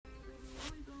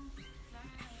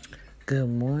Good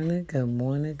morning, good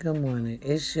morning, good morning.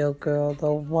 It's your girl,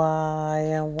 the why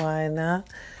and why not?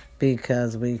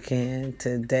 Because we can.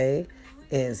 Today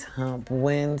is Hump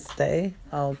Wednesday,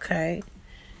 okay?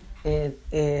 It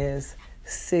is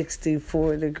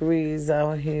 64 degrees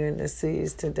out here in the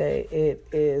seas today. It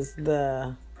is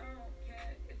the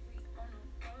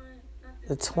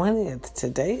 20th.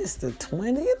 Today is the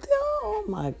 20th, y'all. Oh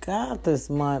my God, this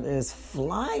month is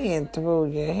flying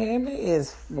through. You hear me?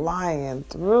 It's flying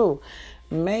through.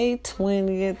 May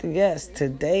 20th. Yes,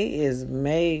 today is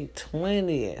May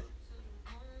 20th.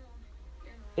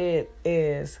 It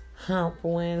is Hump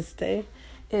Wednesday.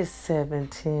 It's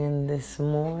 7:10 this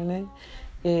morning.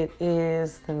 It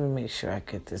is, let me make sure I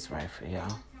get this right for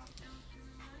y'all.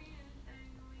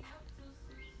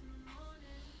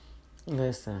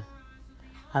 Listen.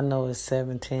 I know it's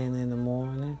 7:10 in the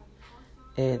morning.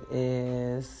 It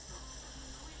is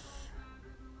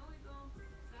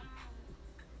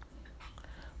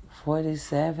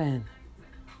 47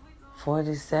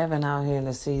 out here in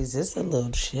the seas. It's a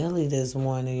little chilly this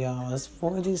morning, y'all. It's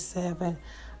 47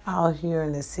 out here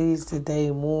in the seas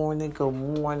today morning. Good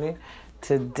morning.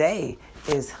 Today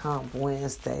is Hump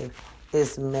Wednesday.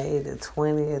 It's May the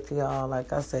 20th, y'all.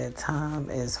 Like I said, time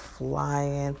is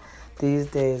flying. These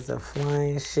days are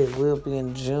flying. Shit, we'll be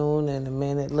in June in a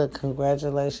minute. Look,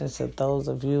 congratulations to those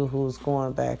of you who's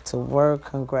going back to work.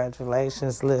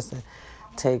 Congratulations. Listen,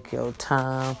 take your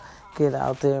time. Get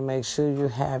out there. Make sure you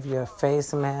have your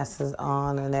face masks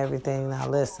on and everything. Now,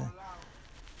 listen.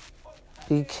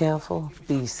 Be careful.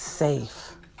 Be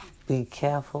safe. Be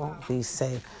careful. Be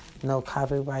safe. No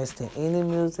copyrights to any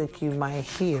music you might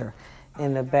hear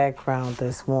in the background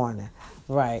this morning.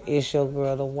 Right, it's your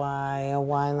girl, the why and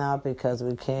why not? Because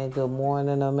we can. Good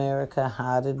morning, America.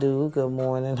 How to do? Good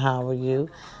morning. How are you?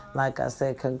 Like I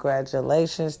said,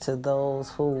 congratulations to those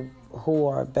who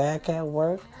are back at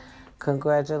work.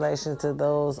 Congratulations to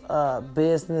those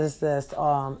business that's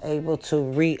able to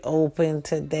reopen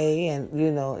today and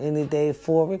any day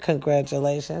forward.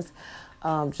 Congratulations.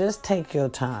 Just take your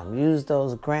time. Use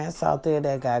those grants out there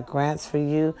that got grants for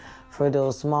you, for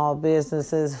those small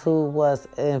businesses who was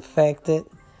infected,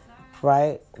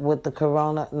 right, with the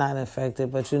corona. Not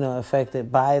infected, but affected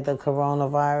by the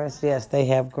coronavirus. Yes, they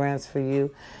have grants for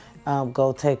you.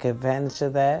 Go take advantage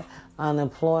of that.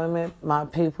 Unemployment, my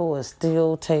people is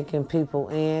still taking people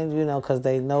in, because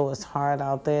they know it's hard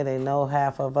out there. They know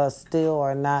half of us still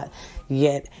are not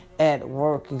yet at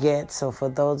work yet. So for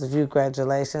those of you,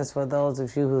 congratulations. For those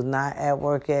of you who's not at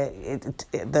work yet,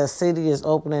 the city is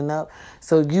opening up.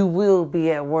 So you will be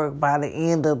at work by the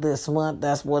end of this month.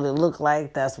 That's what it looked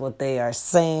like. That's what they are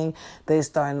saying. They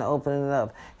starting to open it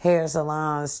up. Hair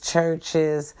salons,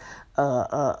 churches,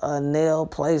 nail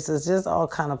places, just all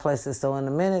kind of places. So in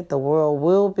a minute, the world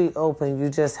will be open. You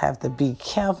just have to be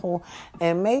careful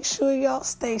and make sure y'all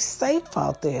stay safe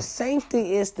out there.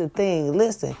 Safety is the thing.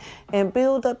 Listen, and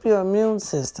build up your immune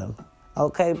system.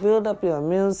 Okay, build up your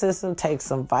immune system. Take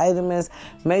some vitamins.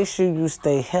 Make sure you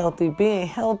stay healthy. Being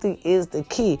healthy is the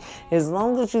key. As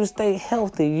long as you stay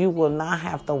healthy, you will not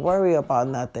have to worry about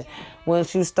nothing.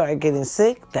 Once you start getting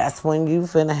sick, that's when you're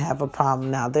finna have a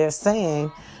problem. Now, they're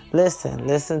saying,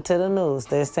 listen to the news.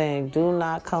 They're saying do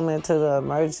not come into the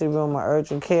emergency room or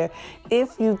urgent care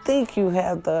if you think you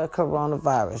have the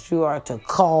coronavirus. You are to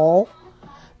call.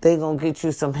 They're going to get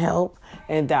you some help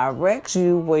and direct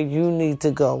you where you need to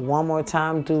go. One more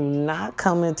time, do not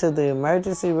come into the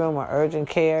emergency room or urgent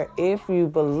care if you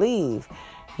believe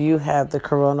you have the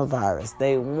coronavirus.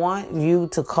 They want you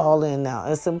to call in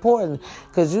now. It's important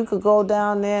because you could go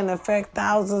down there and affect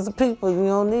thousands of people. You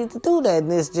don't need to do that.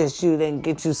 And it's just you. Then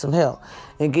get you some help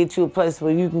and get you a place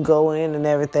where you can go in and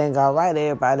everything all right.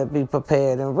 Everybody be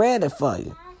prepared and ready for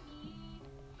you.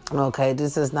 Okay,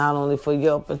 this is not only for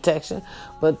your protection,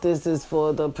 but this is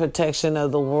for the protection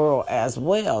of the world as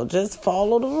well. Just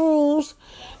follow the rules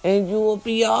and you will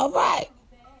be all right.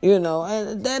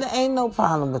 And there ain't no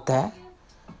problem with that.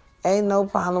 Ain't no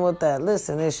problem with that.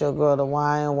 Listen, it's your girl, the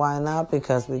why and why not?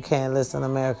 Because we can't. Listen,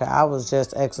 America, I was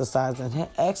just exercising.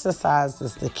 Exercise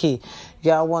is the key.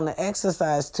 Y'all want to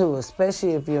exercise too,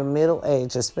 especially if you're middle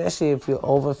age, especially if you're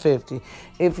over 50.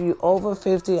 If you're over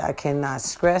 50, I cannot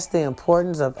stress the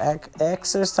importance of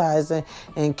exercising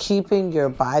and keeping your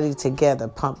body together.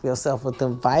 Pump yourself with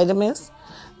them vitamins,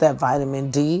 that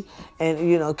vitamin D, and,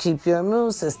 keep your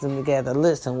immune system together.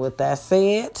 Listen, with that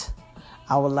said,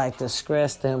 I would like to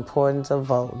stress the importance of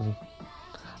voting.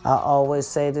 I always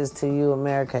say this to you,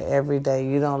 America, every day.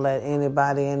 You don't let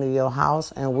anybody into your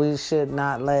house, and we should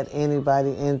not let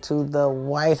anybody into the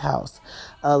White House,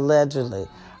 allegedly.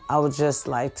 I would just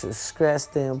like to stress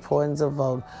the importance of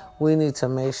voting. We need to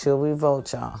make sure we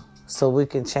vote, y'all. so we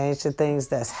can change the things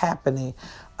that's happening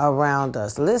around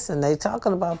us. Listen, they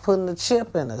talking about putting a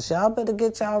chip in us. Y'all better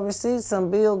get y'all receipts.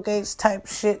 Some Bill Gates type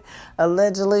shit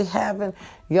allegedly having.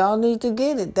 Y'all need to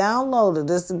get it. Download it.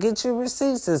 Just get your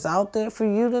receipts. It's out there for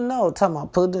you to know. Talking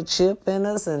about putting a chip in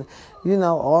us and,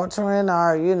 altering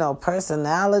our,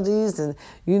 personalities and,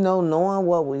 knowing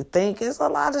what we think. It's a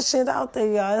lot of shit out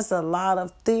there, y'all. It's a lot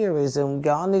of theories. And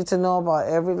y'all need to know about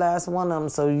every last one of them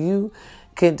so you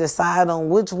can decide on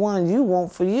which one you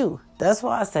want for you. That's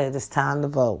why I said it's time to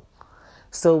vote.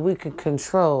 So we can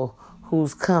control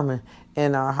who's coming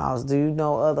in our house. Do you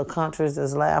know other countries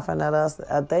that's laughing at us?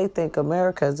 They think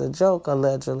America is a joke,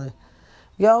 allegedly.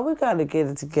 Y'all, we got to get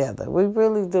it together. We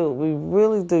really do. We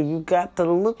really do. You got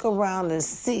to look around and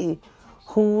see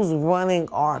who's running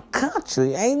our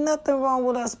country. Ain't nothing wrong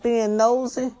with us being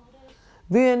nosy.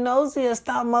 Being nosy will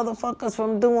stop motherfuckers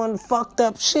from doing fucked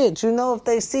up shit. If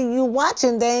they see you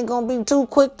watching, they ain't going to be too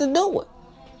quick to do it.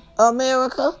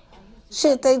 America.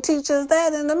 Shit, they teach us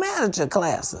that in the manager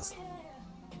classes.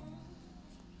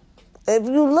 If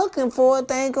you looking for it,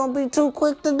 they ain't going to be too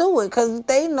quick to do it because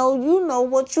they know you know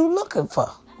what you looking for.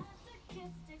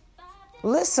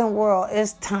 Listen, world,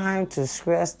 it's time to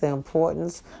stress the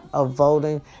importance of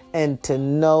voting and to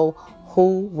know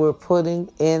who we're putting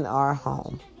in our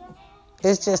home.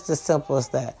 It's just as simple as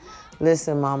that.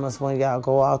 Listen, mamas, when y'all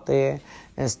go out there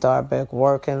and start back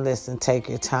working, listen, take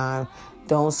your time.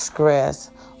 Don't stress.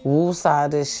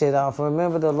 Woosah this shit off.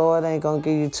 Remember, the Lord ain't going to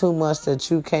give you too much that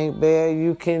you can't bear.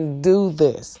 You can do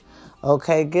this.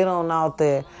 Okay? Get on out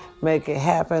there. Make it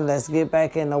happen. Let's get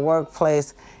back in the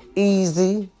workplace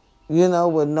easy,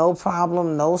 with no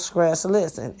problem, no stress.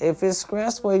 Listen, if it's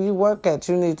stress where you work at,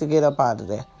 you need to get up out of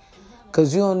there.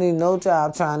 Because you don't need no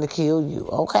job trying to kill you.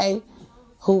 Okay?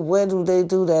 Where do they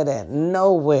do that at?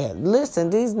 Nowhere. Listen,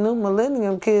 these new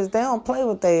millennium kids, they don't play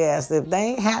with their ass. If they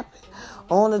ain't happy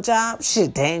on the job,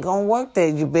 shit, they ain't gonna work there.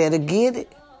 You better get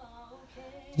it.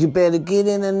 You better get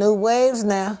in the new waves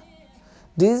now.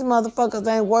 These motherfuckers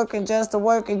ain't working just to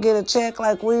work and get a check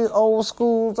like we old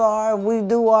schools are and we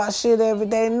do our shit every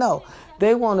day. No,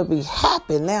 they want to be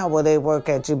happy now where they work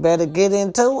at. You better get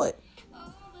into it.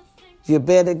 You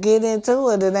better get into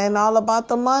it. It ain't all about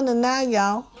the money now,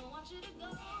 y'all.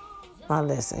 Now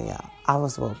listen, y'all. I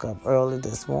was woke up early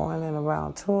this morning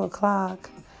around 2 o'clock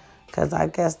because I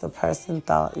guess the person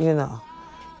thought,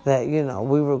 that,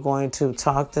 we were going to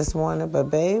talk this morning. But,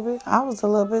 baby, I was a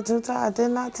little bit too tired.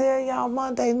 Didn't I tell y'all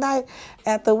Monday night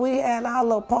after we had our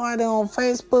little party on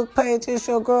Facebook page, It's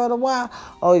Your Girl The Wild?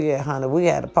 Oh, yeah, honey, we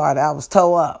had a party. I was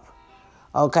toe up.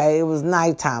 Okay, it was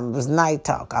nighttime. It was night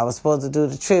talk. I was supposed to do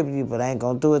the tribute, but I ain't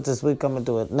going to do it this week. I'm going to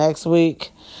do it next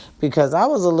week because I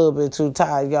was a little bit too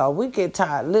tired, y'all. We get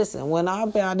tired. Listen, when our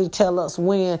body tell us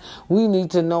when, we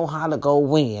need to know how to go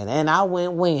win. And I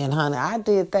went win, honey. I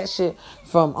did that shit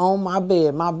from on my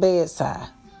bed, my bedside.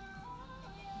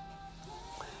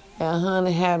 And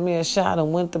honey had me a shot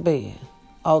and went to bed.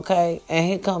 Okay, and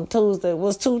here come Tuesday.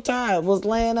 Was too tired. Was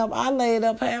laying up. I laid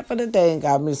up half of the day and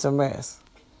got me some rest.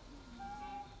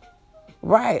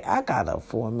 Right, I got up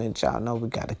for a minute. Y'all know we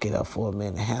got to get up for a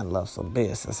minute and handle up some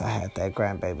business. I had that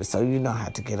grandbaby, so you know how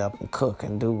to get up and cook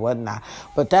and do whatnot.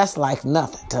 But that's like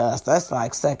nothing to us. That's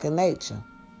like second nature.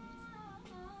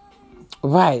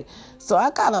 Right, so I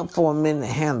got up for a minute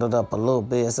and handled up a little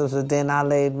business. So then I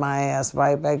laid my ass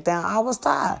right back down. I was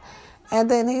tired. And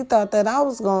then he thought that I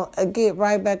was going to get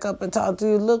right back up and talk to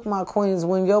you. Look, my queens,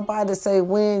 when your body say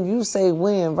win, you say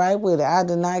win right with it. I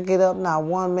did not get up, not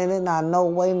 1 minute, not no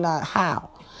way, not how.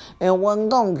 And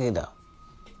wasn't going to get up.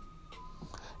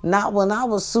 Not when I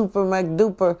was super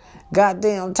McDuper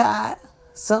goddamn tired.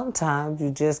 Sometimes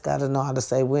you just got to know how to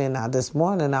say win. Now, this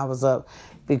morning I was up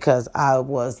because I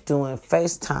was doing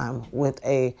FaceTime with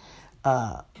a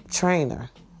trainer.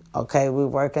 Okay, we're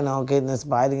working on getting this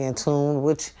body in tune,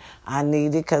 which I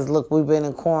needed because, look, we've been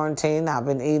in quarantine. I've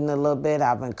been eating a little bit.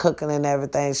 I've been cooking and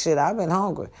everything. Shit, I've been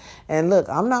hungry. And, look,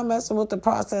 I'm not messing with the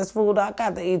processed food. I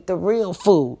got to eat the real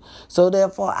food. So,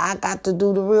 therefore, I got to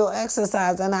do the real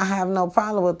exercise, and I have no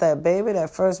problem with that, baby.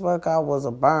 That first workout was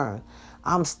a burn.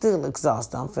 I'm still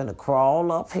exhausted. I'm finna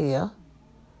crawl up here,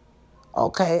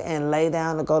 okay, and lay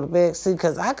down to go to bed. See,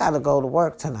 because I got to go to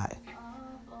work tonight.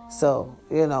 So,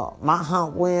 my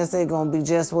Hump Wednesday going to be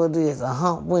just what it is, a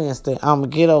Hump Wednesday. I'm going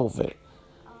to get over it.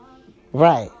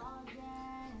 Right.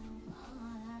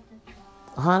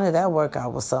 Honey, that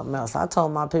workout was something else. I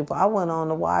told my people, I went on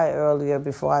the wire earlier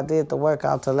before I did the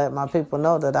workout to let my people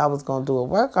know that I was going to do a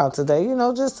workout today.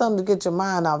 Just something to get your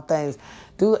mind off things.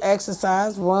 Do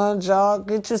exercise, run, jog,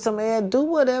 get you some air. Do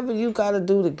whatever you got to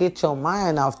do to get your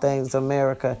mind off things,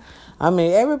 America. I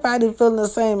mean, everybody feeling the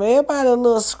same. Everybody a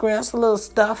little stressed, a little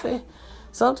stuffy.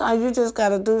 Sometimes you just got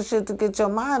to do shit to get your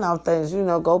mind off things. You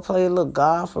know, go play a little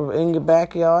golf in your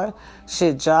backyard.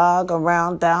 Shit, jog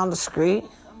around down the street.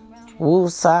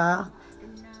 Woosah.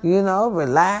 You know,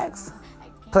 relax.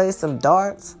 Play some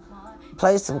darts.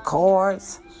 Play some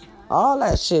cards. All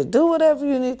that shit. Do whatever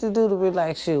you need to do to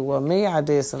relax you. Well, me, I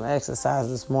did some exercise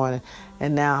this morning.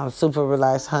 And now I'm super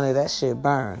relaxed. Honey, that shit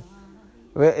burned.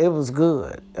 It was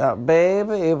good.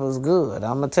 Baby, it was good.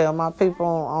 I'm going to tell my people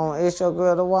on It's Your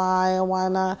Girl to Why and Why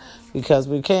Not, because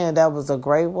we can. That was a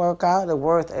great workout. It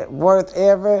worth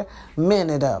every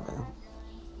minute of it.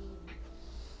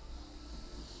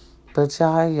 But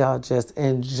y'all just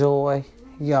enjoy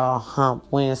y'all Hump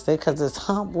Wednesday, because it's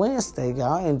Hump Wednesday,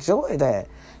 y'all. Enjoy that.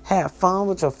 Have fun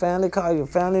with your family. Call your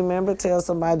family member. Tell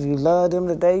somebody you love them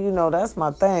today. You know, that's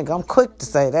my thing. I'm quick to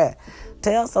say that.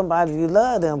 Tell somebody you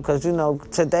love them, because, you know,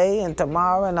 today and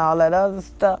tomorrow and all that other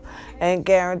stuff ain't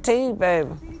guaranteed, baby.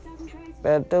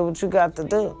 Better do what you got to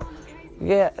do.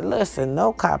 Yeah, listen,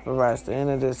 no copyrights to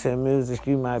any of this here music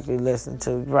you might be listening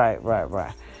to. Right.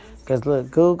 Because,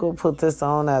 look, Google put this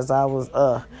on as I was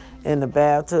in the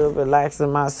bathtub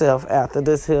relaxing myself after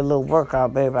this here little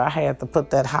workout, baby. I had to put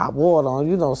that hot water on.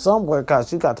 You know, some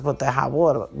workouts, you got to put that hot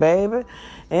water, baby.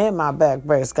 And my back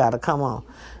brace got to come on.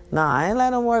 Nah, I ain't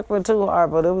let them work with too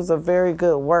hard, but it was a very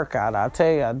good workout. I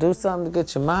tell you, do something to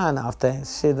get your mind off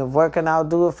things. Shit, if working out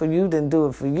do it for you, then do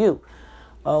it for you.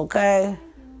 Okay?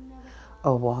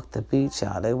 Or walk the beach,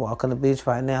 y'all. They walking the beach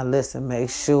right now. Listen, make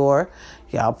sure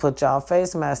y'all put y'all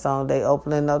face masks on. They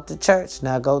opening up the church.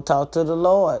 Now go talk to the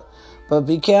Lord. But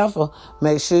be careful.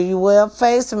 Make sure you wear a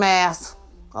face mask.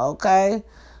 Okay?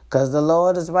 Because the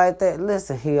Lord is right there.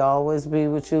 Listen, he always be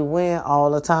with you when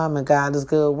all the time. And God is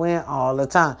good when all the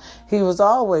time. He was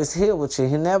always here with you.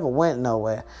 He never went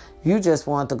nowhere. You just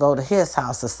want to go to his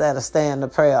house instead of staying the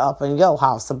prayer up in your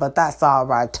house. But that's all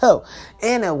right, too.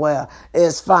 Anywhere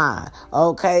is fine,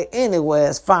 okay? Anywhere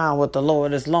is fine with the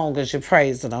Lord as long as you're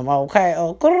praising him, okay?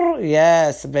 Oh,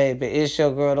 yes, baby. It's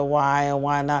your girl to why and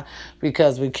why not?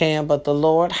 Because we can, but the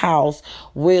Lord house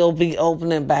will be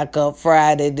opening back up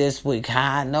Friday this week.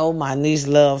 I know my niece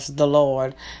loves the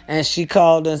Lord, and she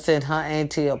called and sent her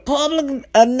auntie a public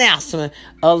announcement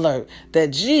alert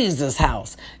that Jesus'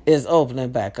 house is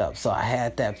opening back up. So I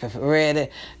had that ready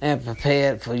and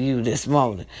prepared for you this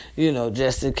morning. You know,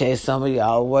 just in case some of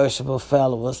y'all worshipful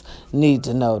fellows need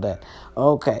to know that.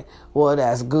 Okay, well,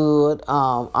 that's good.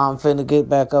 I'm finna get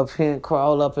back up here and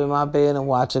crawl up in my bed and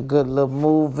watch a good little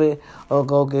movie or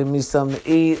go get me something to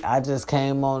eat. I just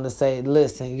came on to say,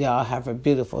 listen, y'all have a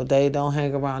beautiful day. Don't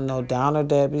hang around no downer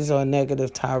Debbies or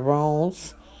negative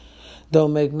Tyrones.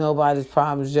 Don't make nobody's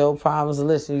problems your problems.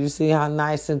 Listen, you see how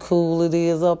nice and cool it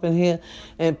is up in here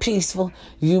and peaceful?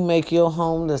 You make your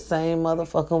home the same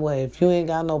motherfucking way. If you ain't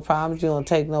got no problems, you don't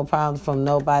take no problems from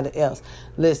nobody else.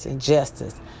 Listen,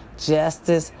 justice.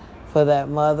 Justice for that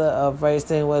mother of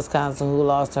Racine, Wisconsin, who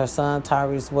lost her son,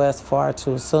 Tyrese West, far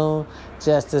too soon.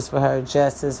 Justice for her.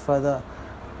 Justice for the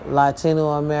Latino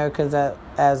Americans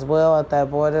as well at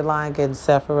that borderline, getting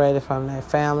separated from their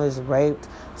families, raped,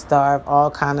 starved,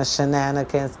 all kind of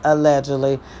shenanigans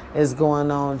allegedly is going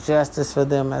on. Justice for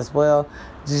them as well.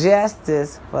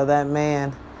 Justice for that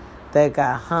man that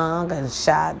got hung and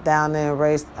shot down there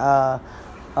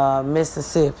in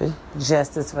Mississippi.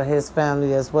 Justice for his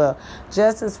family as well.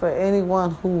 Justice for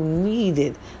anyone who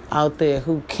needed out there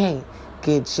who can't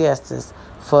get justice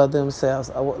for themselves.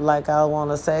 Like I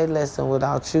want to say, listen,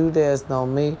 without you, there's no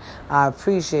me. I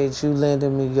appreciate you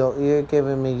lending me your ear,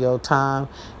 giving me your time.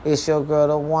 It's your girl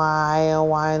to why and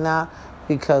why not?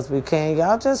 Because we can.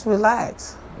 Y'all just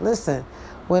relax. Listen,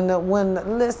 when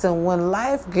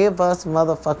life give us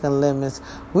motherfucking lemons,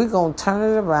 we gonna turn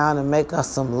it around and make us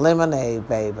some lemonade,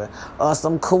 baby, or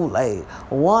some Kool-Aid,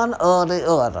 one or the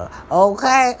other.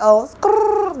 Okay? Oh,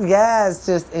 yes.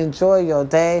 Just enjoy your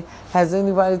day. Has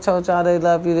anybody told y'all they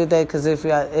love you today? Because if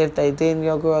they didn't,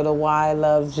 your girl the why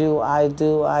loves you. I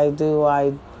do.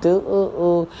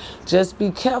 Just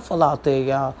be careful out there,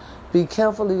 y'all. Be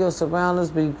careful of your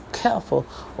surroundings. Be careful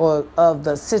of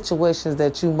the situations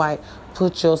that you might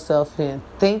put yourself in.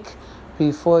 Think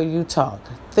before you talk.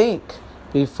 Think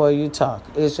before you talk.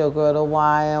 It's your girl to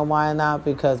why and why not?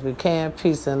 Because we can.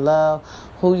 Peace and love.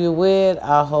 Who you with?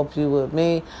 I hope you with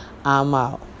me. I'm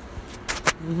out.